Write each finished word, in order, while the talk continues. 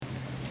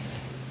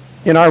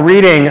In our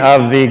reading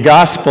of the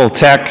gospel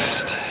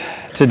text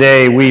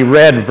today, we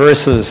read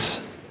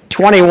verses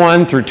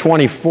 21 through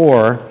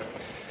 24,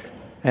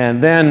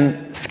 and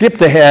then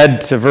skipped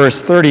ahead to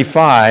verse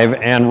 35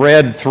 and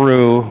read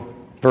through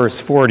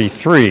verse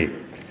 43,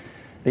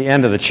 the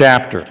end of the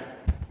chapter.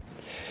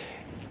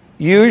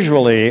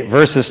 Usually,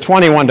 verses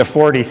 21 to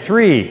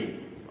 43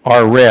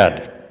 are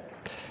read,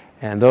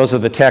 and those are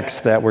the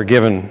texts that were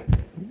given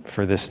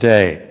for this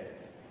day.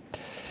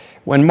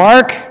 When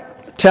Mark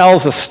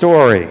tells a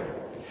story,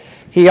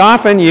 he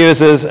often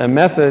uses a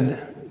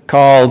method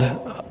called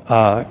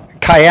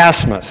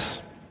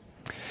chiasmus.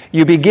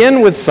 You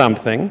begin with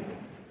something,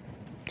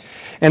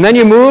 and then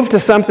you move to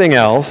something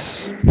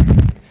else,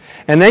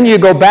 and then you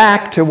go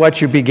back to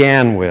what you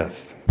began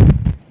with.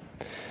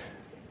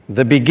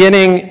 The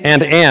beginning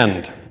and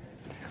end,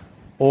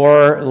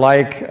 or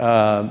like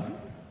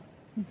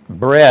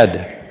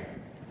bread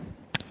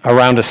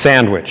around a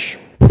sandwich.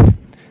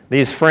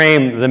 These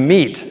frame the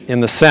meat in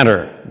the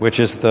center,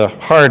 which is the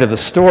heart of the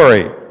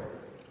story.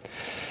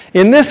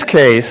 In this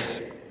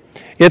case,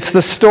 it's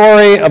the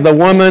story of the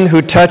woman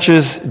who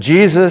touches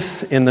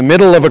Jesus in the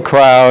middle of a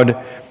crowd,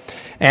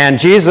 and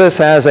Jesus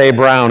has a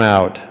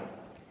brownout.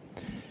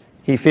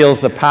 He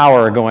feels the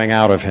power going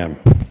out of him.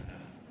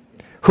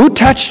 "Who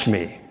touched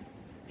me?"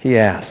 he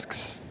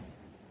asks,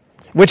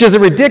 which is a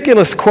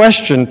ridiculous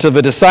question to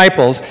the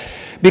disciples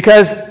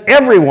because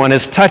everyone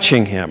is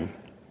touching him.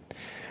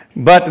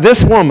 But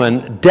this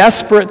woman,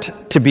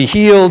 desperate to be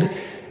healed,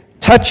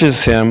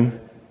 touches him,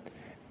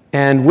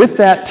 and with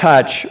that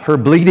touch, her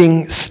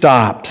bleeding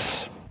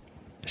stops.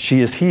 She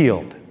is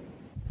healed.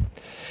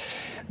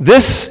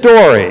 This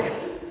story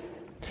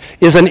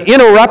is an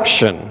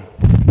interruption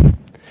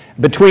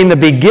between the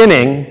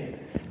beginning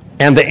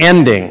and the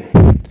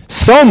ending,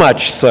 so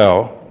much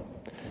so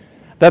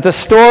that the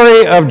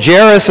story of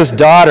Jairus'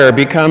 daughter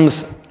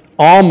becomes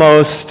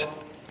almost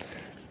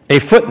a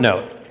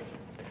footnote,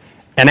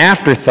 an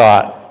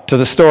afterthought to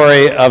the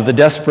story of the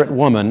desperate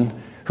woman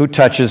who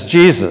touches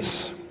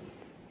Jesus.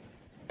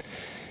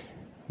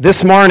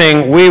 This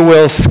morning, we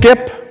will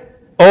skip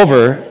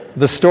over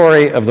the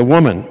story of the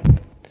woman,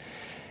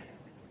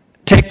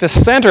 take the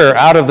center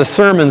out of the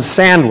sermon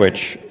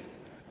sandwich,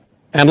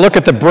 and look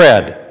at the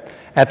bread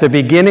at the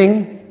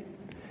beginning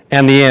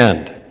and the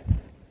end.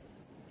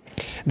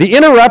 The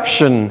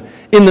interruption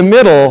in the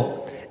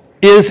middle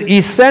is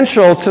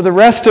essential to the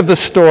rest of the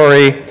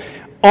story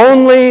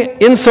only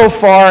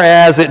insofar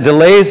as it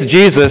delays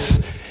Jesus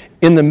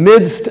in the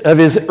midst of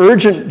his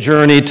urgent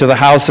journey to the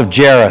house of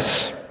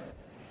Jairus,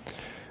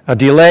 a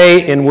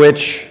delay in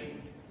which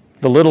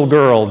the little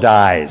girl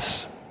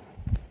dies.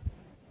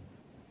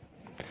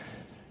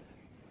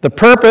 The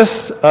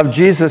purpose of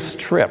Jesus'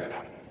 trip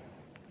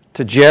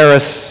to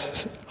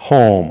Jairus'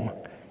 home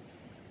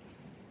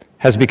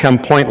has become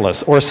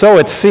pointless, or so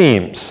it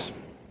seems.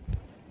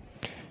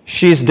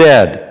 She's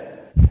dead,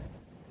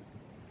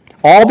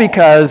 all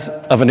because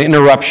of an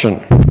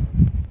interruption.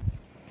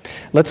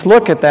 Let's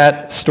look at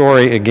that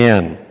story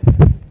again.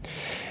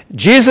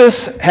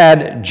 Jesus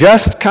had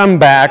just come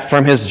back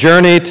from his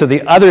journey to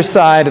the other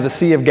side of the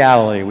Sea of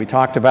Galilee. We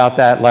talked about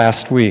that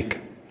last week.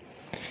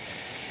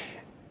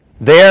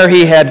 There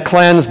he had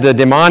cleansed a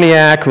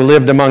demoniac who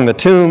lived among the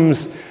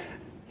tombs.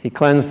 He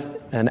cleansed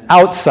an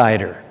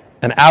outsider,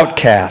 an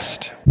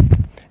outcast.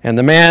 And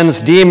the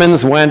man's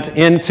demons went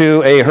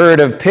into a herd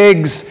of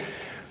pigs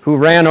who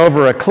ran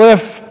over a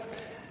cliff,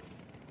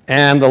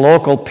 and the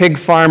local pig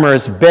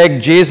farmers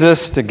begged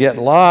Jesus to get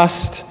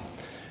lost,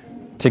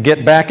 to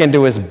get back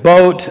into his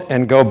boat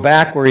and go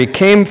back where he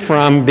came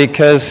from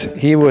because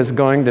he was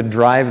going to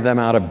drive them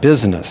out of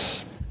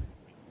business.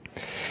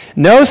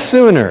 No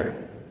sooner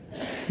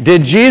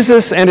did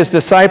Jesus and his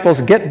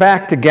disciples get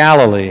back to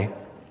Galilee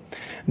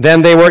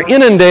than they were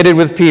inundated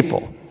with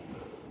people,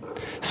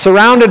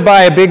 surrounded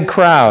by a big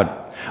crowd,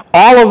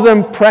 all of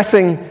them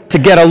pressing to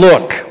get a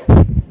look,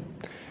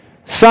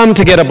 some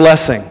to get a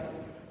blessing,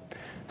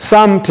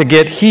 some to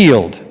get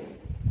healed.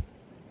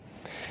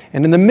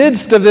 And in the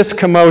midst of this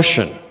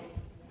commotion,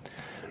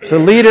 the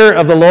leader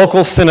of the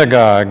local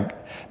synagogue,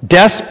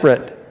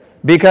 desperate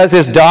because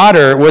his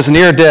daughter was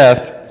near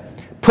death,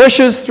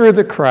 pushes through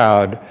the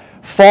crowd,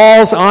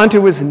 falls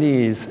onto his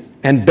knees,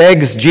 and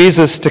begs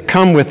Jesus to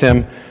come with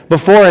him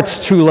before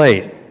it's too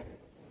late.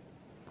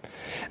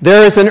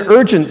 There is an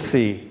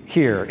urgency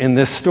here in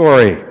this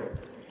story.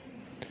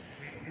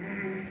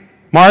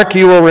 Mark,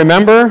 you will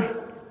remember,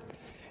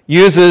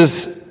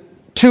 uses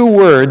two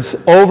words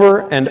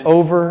over and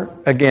over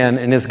again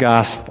in his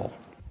gospel.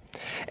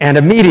 And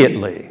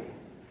immediately,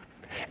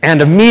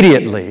 and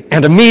immediately,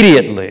 and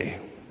immediately.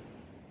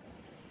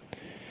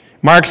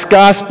 Mark's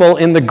gospel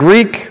in the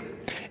Greek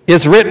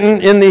is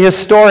written in the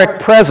historic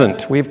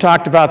present. We've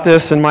talked about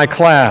this in my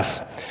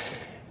class.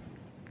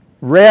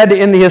 Read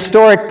in the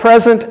historic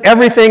present,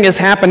 everything is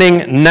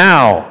happening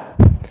now.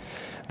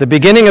 The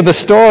beginning of the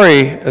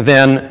story,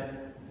 then,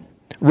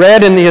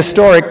 read in the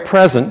historic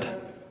present,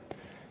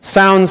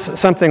 sounds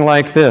something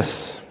like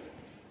this.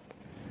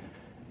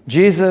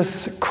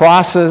 Jesus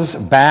crosses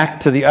back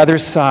to the other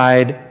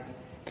side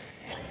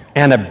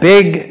and a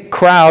big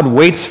crowd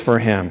waits for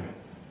him.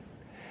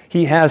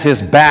 He has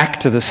his back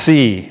to the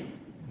sea.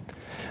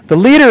 The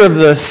leader of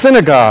the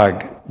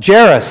synagogue,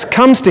 Jairus,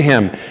 comes to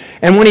him,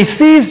 and when he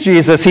sees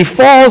Jesus, he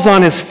falls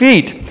on his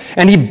feet,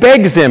 and he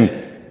begs him.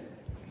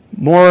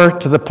 More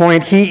to the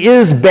point, he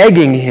is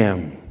begging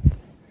him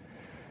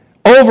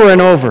over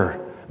and over.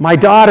 My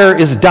daughter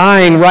is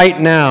dying right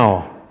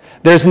now.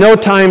 There's no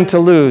time to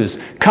lose.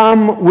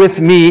 Come with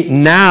me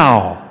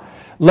now.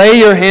 Lay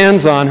your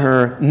hands on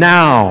her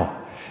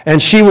now,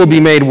 and she will be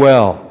made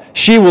well.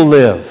 She will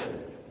live.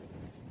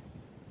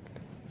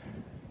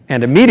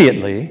 And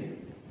immediately,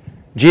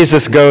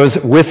 Jesus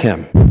goes with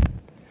him.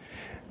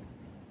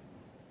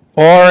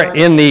 Or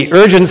in the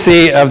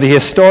urgency of the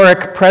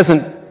historic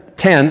present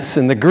tense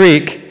in the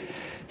Greek,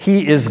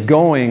 he is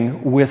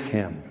going with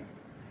him.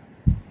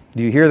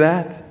 Do you hear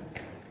that?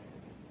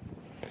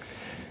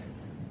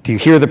 Do you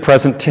hear the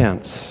present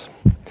tense?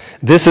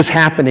 This is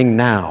happening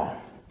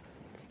now.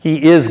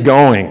 He is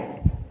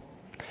going.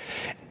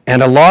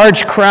 And a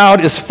large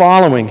crowd is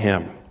following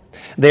him.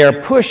 They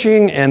are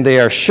pushing and they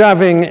are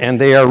shoving and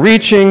they are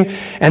reaching,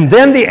 and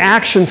then the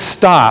action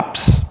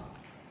stops.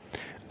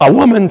 A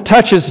woman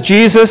touches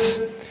Jesus.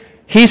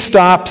 He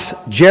stops.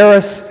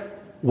 Jairus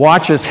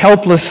watches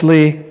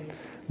helplessly.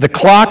 The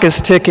clock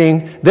is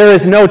ticking. There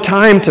is no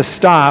time to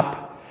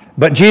stop,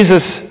 but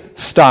Jesus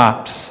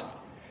stops.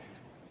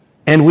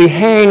 And we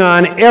hang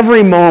on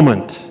every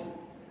moment.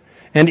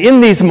 And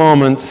in these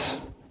moments,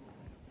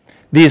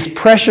 these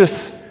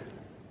precious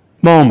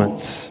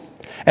moments,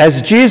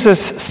 as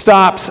Jesus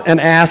stops and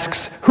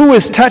asks, "Who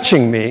is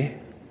touching me?"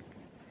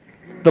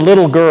 the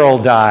little girl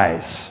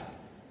dies.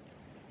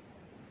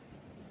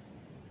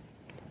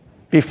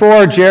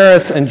 Before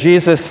Jairus and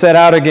Jesus set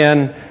out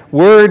again,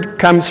 word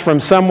comes from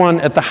someone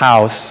at the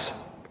house.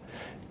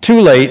 Too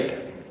late.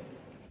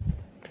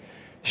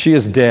 She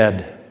is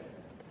dead.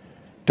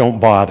 Don't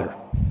bother.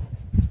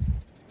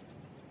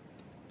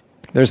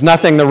 There's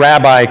nothing the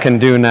rabbi can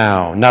do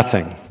now.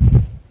 Nothing.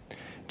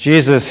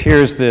 Jesus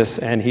hears this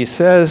and he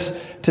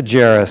says to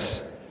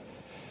Jairus,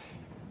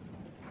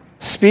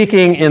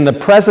 speaking in the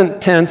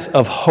present tense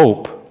of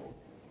hope,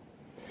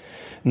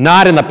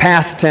 not in the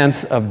past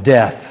tense of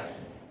death,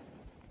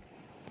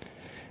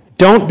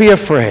 don't be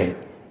afraid.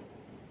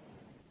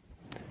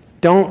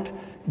 Don't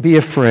be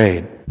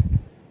afraid.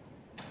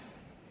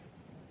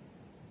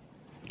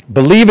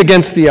 Believe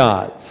against the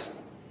odds.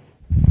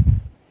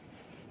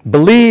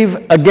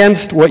 Believe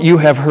against what you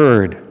have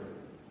heard.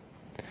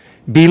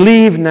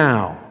 Believe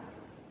now.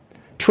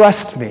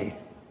 Trust me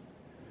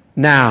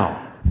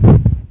now.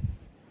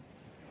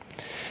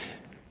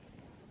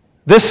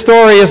 This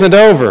story isn't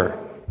over,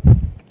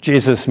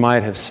 Jesus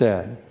might have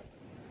said.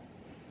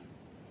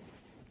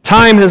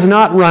 Time has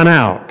not run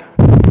out.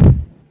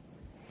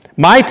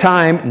 My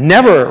time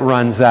never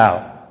runs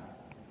out.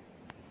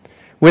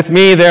 With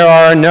me, there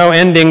are no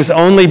endings,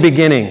 only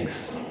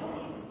beginnings.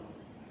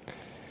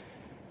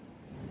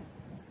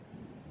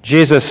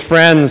 Jesus'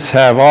 friends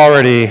have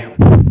already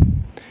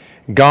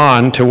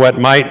gone to what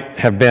might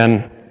have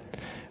been,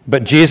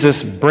 but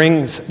Jesus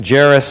brings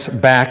Jairus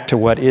back to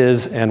what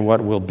is and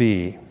what will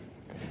be.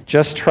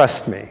 Just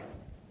trust me.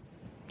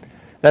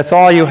 That's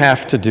all you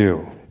have to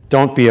do.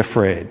 Don't be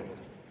afraid.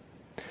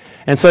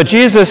 And so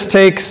Jesus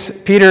takes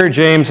Peter,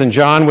 James, and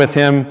John with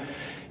him,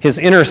 his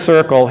inner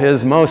circle,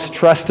 his most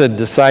trusted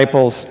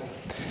disciples.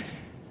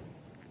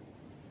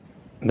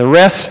 The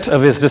rest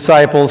of his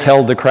disciples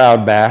held the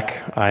crowd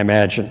back, I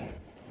imagine.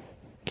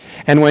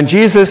 And when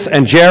Jesus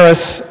and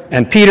Jairus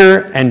and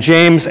Peter and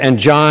James and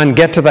John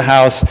get to the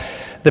house,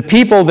 the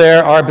people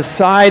there are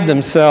beside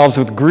themselves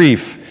with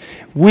grief,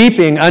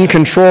 weeping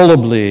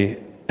uncontrollably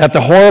at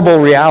the horrible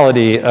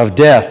reality of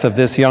death of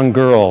this young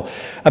girl,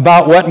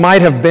 about what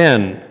might have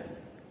been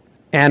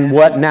and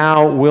what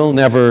now will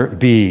never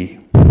be.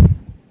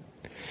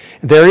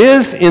 There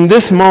is, in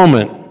this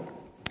moment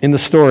in the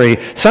story,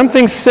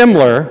 something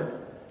similar,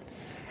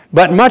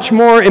 but much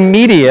more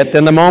immediate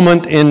than the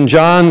moment in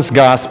John's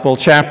Gospel,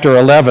 chapter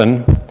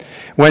 11,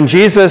 when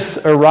Jesus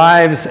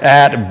arrives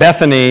at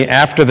Bethany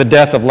after the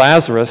death of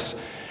Lazarus,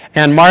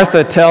 and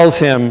Martha tells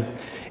him,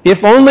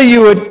 "If only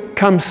you had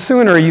come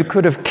sooner, you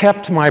could have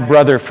kept my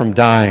brother from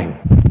dying."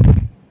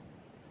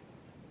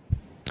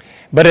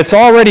 But it's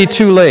already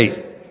too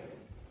late.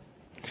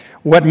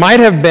 What might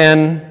have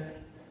been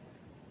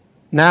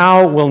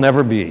now will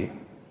never be.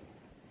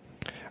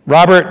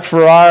 Robert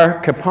Farrar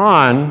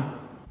Capon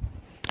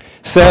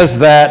says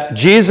that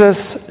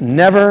Jesus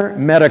never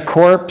met a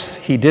corpse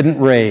he didn't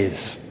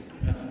raise.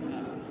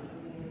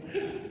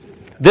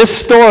 This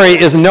story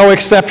is no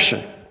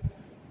exception.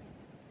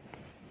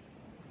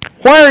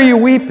 Why are you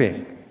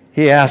weeping?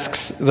 He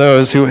asks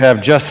those who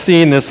have just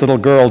seen this little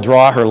girl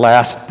draw her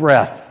last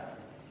breath.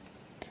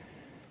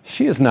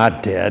 She is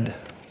not dead.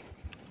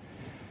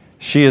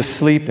 She is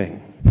sleeping.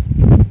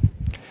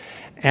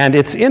 And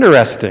it's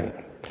interesting.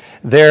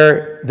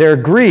 Their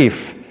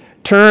grief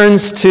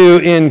turns to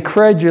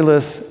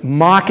incredulous,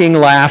 mocking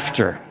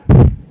laughter.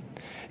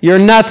 "You're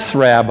nuts,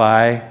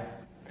 Rabbi.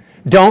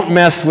 Don't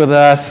mess with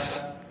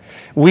us.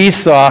 We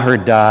saw her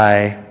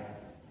die.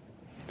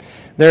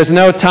 There's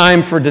no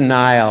time for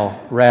denial,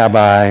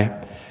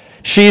 Rabbi.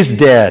 She's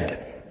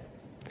dead.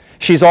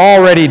 She's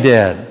already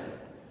dead.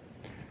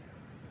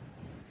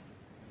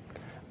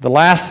 The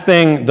last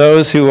thing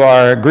those who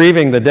are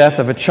grieving the death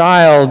of a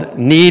child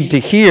need to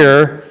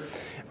hear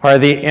are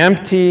the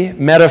empty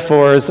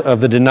metaphors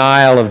of the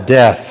denial of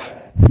death.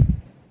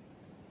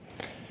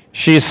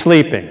 She's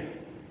sleeping.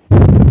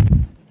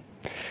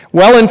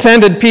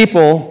 Well-intended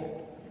people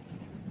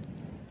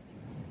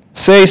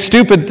say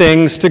stupid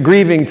things to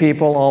grieving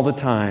people all the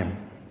time.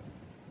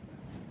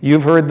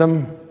 You've heard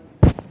them.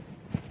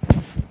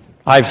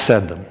 I've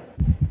said them.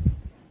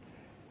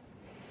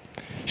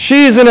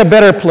 She's in a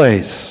better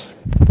place.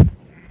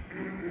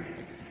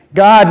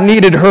 God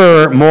needed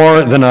her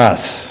more than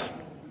us.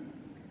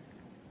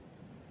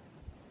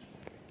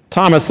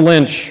 Thomas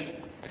Lynch,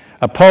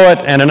 a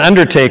poet and an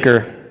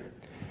undertaker,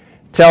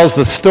 tells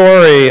the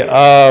story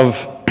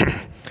of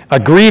a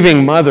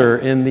grieving mother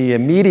in the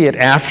immediate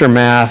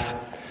aftermath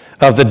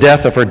of the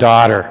death of her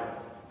daughter.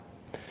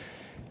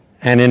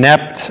 An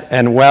inept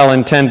and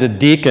well-intended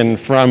deacon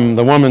from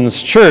the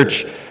woman's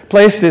church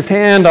placed his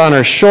hand on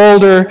her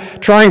shoulder,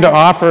 trying to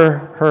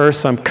offer her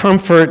some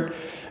comfort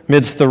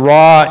amidst the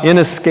raw,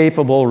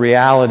 inescapable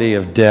reality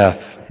of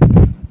death.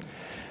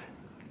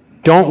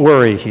 "Don't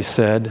worry," he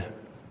said.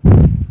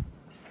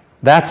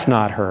 "That's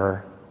not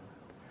her.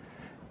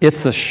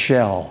 It's a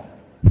shell."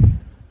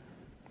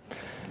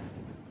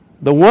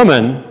 The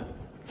woman,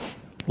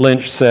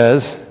 Lynch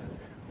says,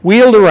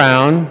 wheeled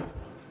around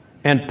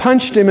and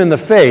punched him in the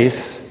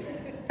face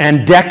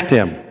and decked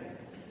him,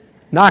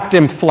 knocked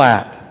him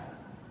flat.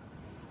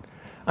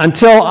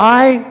 "Until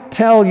I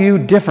tell you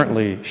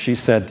differently," she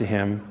said to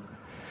him,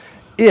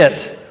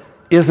 "it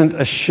isn't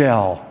a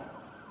shell.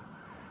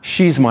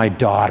 She's my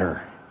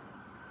daughter."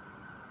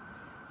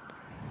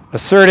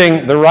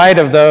 Asserting the right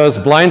of those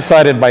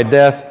blindsided by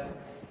death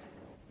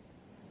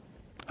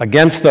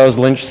against those,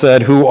 Lynch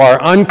said, who are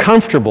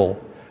uncomfortable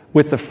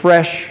with the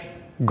fresh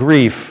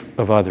grief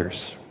of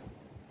others.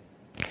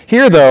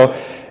 Here, though,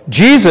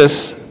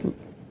 Jesus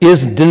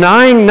is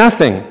denying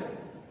nothing.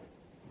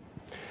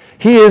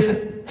 He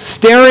is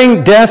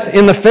staring death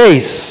in the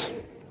face.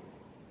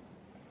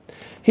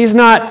 He's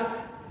not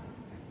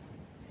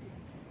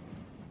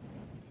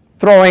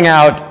throwing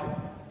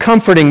out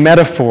comforting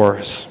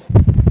metaphors.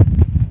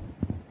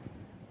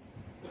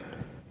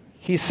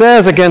 He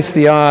says against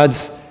the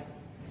odds,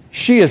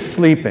 she is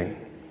sleeping,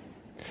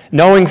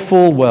 knowing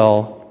full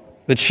well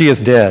that she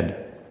is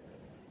dead.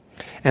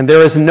 And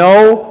there is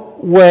no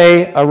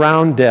way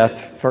around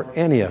death for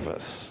any of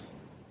us,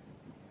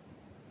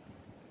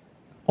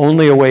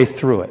 only a way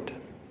through it.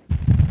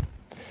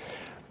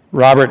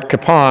 Robert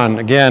Capon,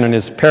 again in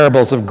his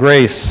Parables of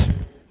Grace,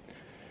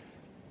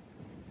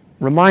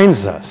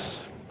 reminds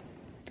us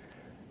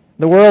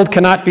the world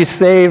cannot be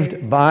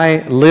saved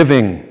by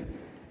living.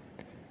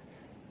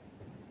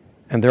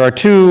 And there are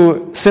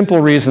two simple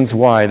reasons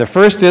why. The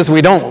first is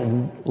we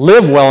don't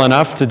live well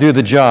enough to do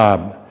the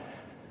job.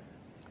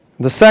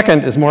 The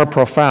second is more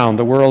profound.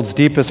 The world's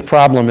deepest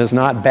problem is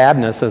not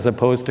badness as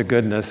opposed to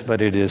goodness,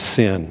 but it is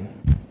sin.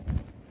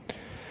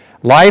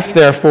 Life,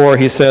 therefore,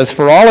 he says,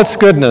 for all its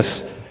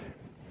goodness,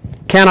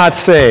 cannot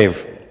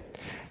save.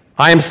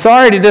 "I am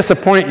sorry to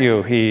disappoint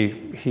you,"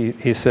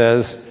 he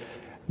says,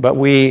 "but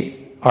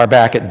we are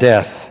back at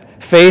death.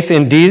 Faith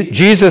in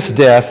Jesus'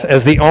 death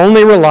as the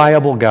only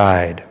reliable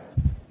guide."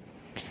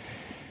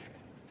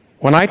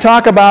 When I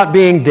talk about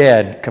being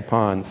dead,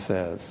 Capon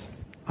says,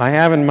 I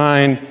have in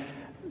mind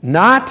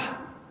not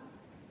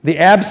the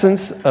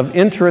absence of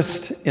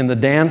interest in the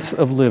dance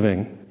of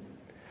living,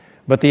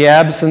 but the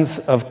absence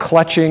of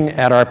clutching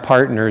at our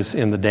partners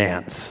in the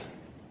dance.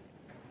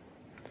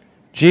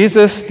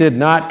 Jesus did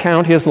not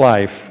count his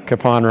life,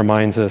 Capon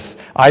reminds us,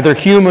 either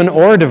human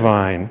or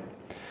divine,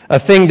 a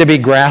thing to be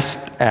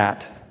grasped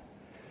at.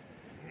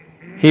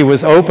 He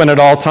was open at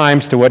all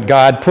times to what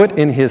God put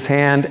in his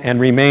hand and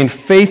remained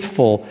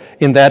faithful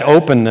in that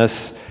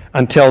openness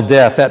until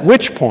death, at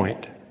which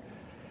point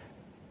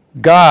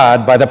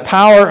God, by the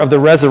power of the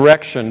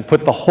resurrection,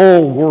 put the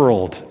whole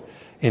world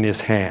in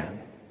his hand.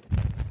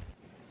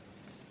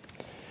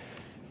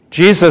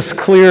 Jesus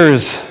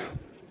clears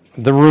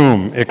the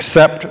room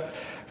except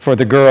for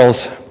the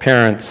girl's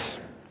parents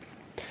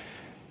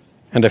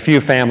and a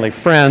few family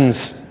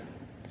friends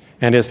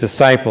and his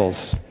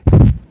disciples.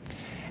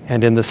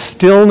 And in the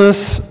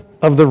stillness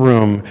of the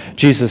room,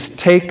 Jesus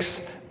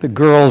takes the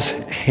girl's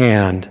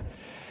hand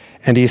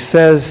and he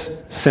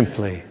says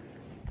simply,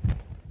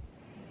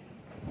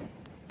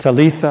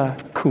 "Talitha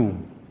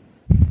cum,"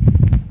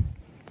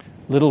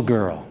 little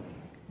girl,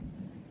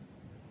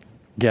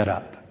 get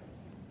up.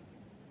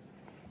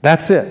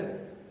 That's it.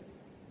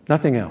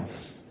 Nothing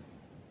else.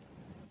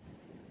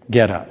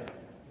 Get up.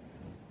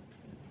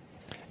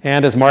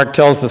 And as Mark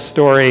tells the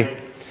story,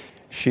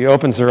 she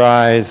opens her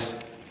eyes,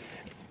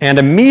 and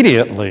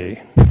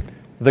immediately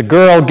the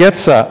girl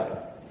gets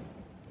up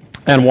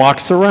and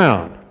walks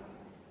around.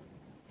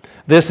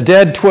 This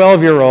dead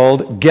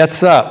 12-year-old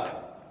gets up.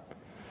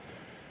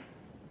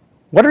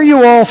 "What are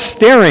you all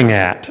staring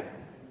at?"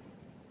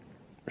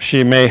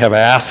 she may have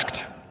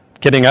asked,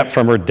 getting up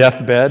from her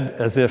deathbed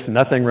as if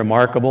nothing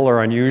remarkable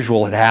or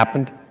unusual had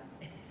happened.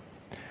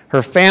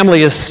 Her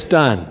family is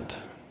stunned.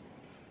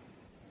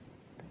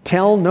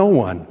 "Tell no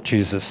one,"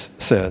 Jesus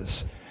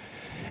says,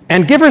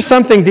 "and give her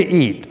something to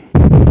eat.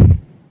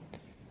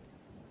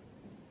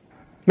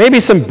 Maybe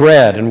some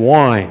bread and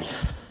wine."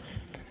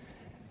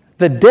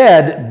 The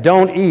dead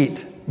don't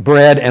eat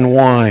bread and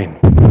wine.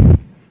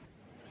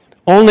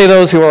 Only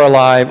those who are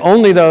alive,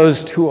 only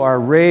those who are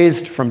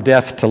raised from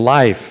death to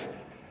life.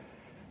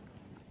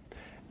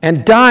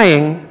 And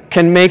dying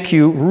can make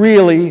you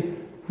really,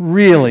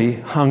 really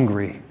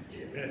hungry.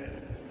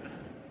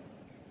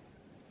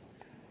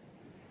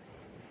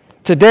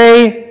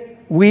 Today,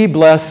 we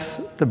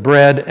bless the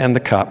bread and the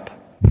cup.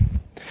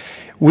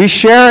 We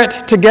share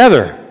it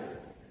together.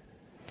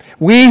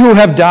 We who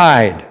have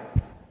died,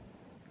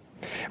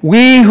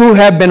 we who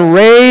have been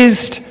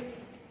raised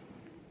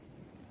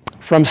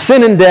from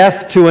sin and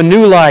death to a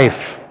new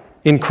life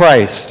in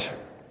Christ.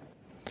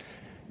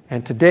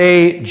 And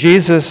today,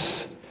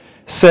 Jesus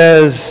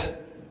says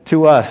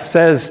to us,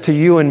 says to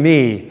you and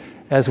me,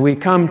 as we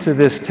come to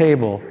this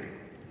table,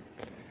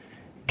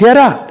 get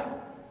up.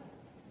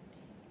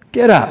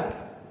 Get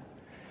up.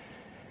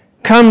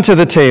 Come to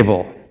the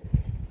table.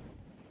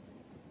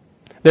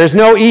 There's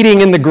no eating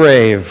in the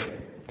grave.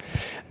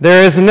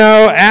 There is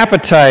no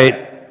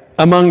appetite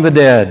among the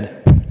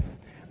dead,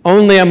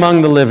 only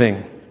among the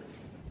living.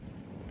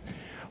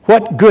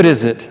 What good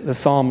is it, the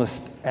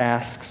psalmist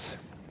asks,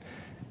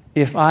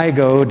 if I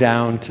go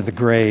down to the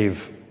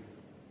grave?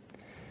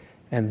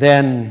 And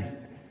then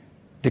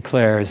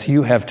declares,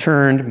 you have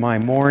turned my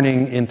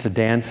mourning into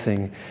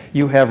dancing.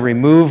 You have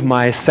removed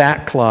my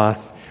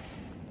sackcloth.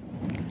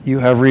 You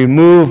have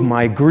removed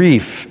my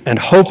grief and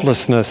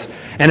hopelessness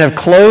and have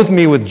clothed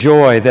me with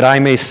joy that I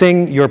may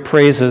sing your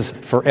praises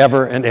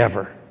forever and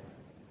ever.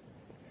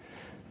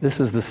 This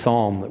is the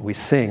psalm that we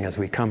sing as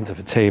we come to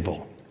the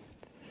table.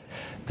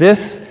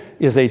 This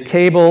is a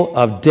table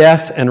of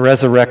death and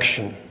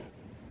resurrection.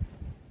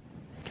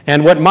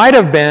 And what might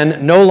have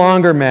been no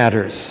longer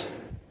matters.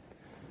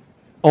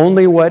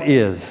 Only what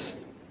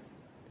is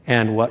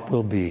and what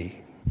will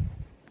be.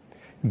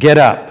 Get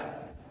up.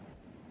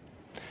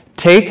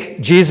 Take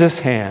Jesus'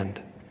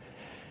 hand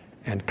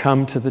and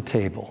come to the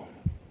table.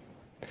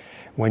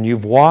 When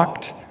you've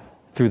walked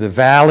through the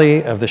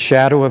valley of the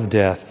shadow of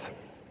death,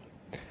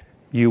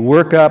 you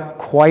work up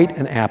quite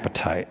an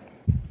appetite.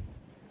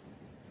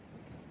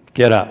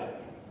 Get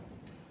up.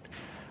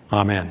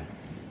 Amen.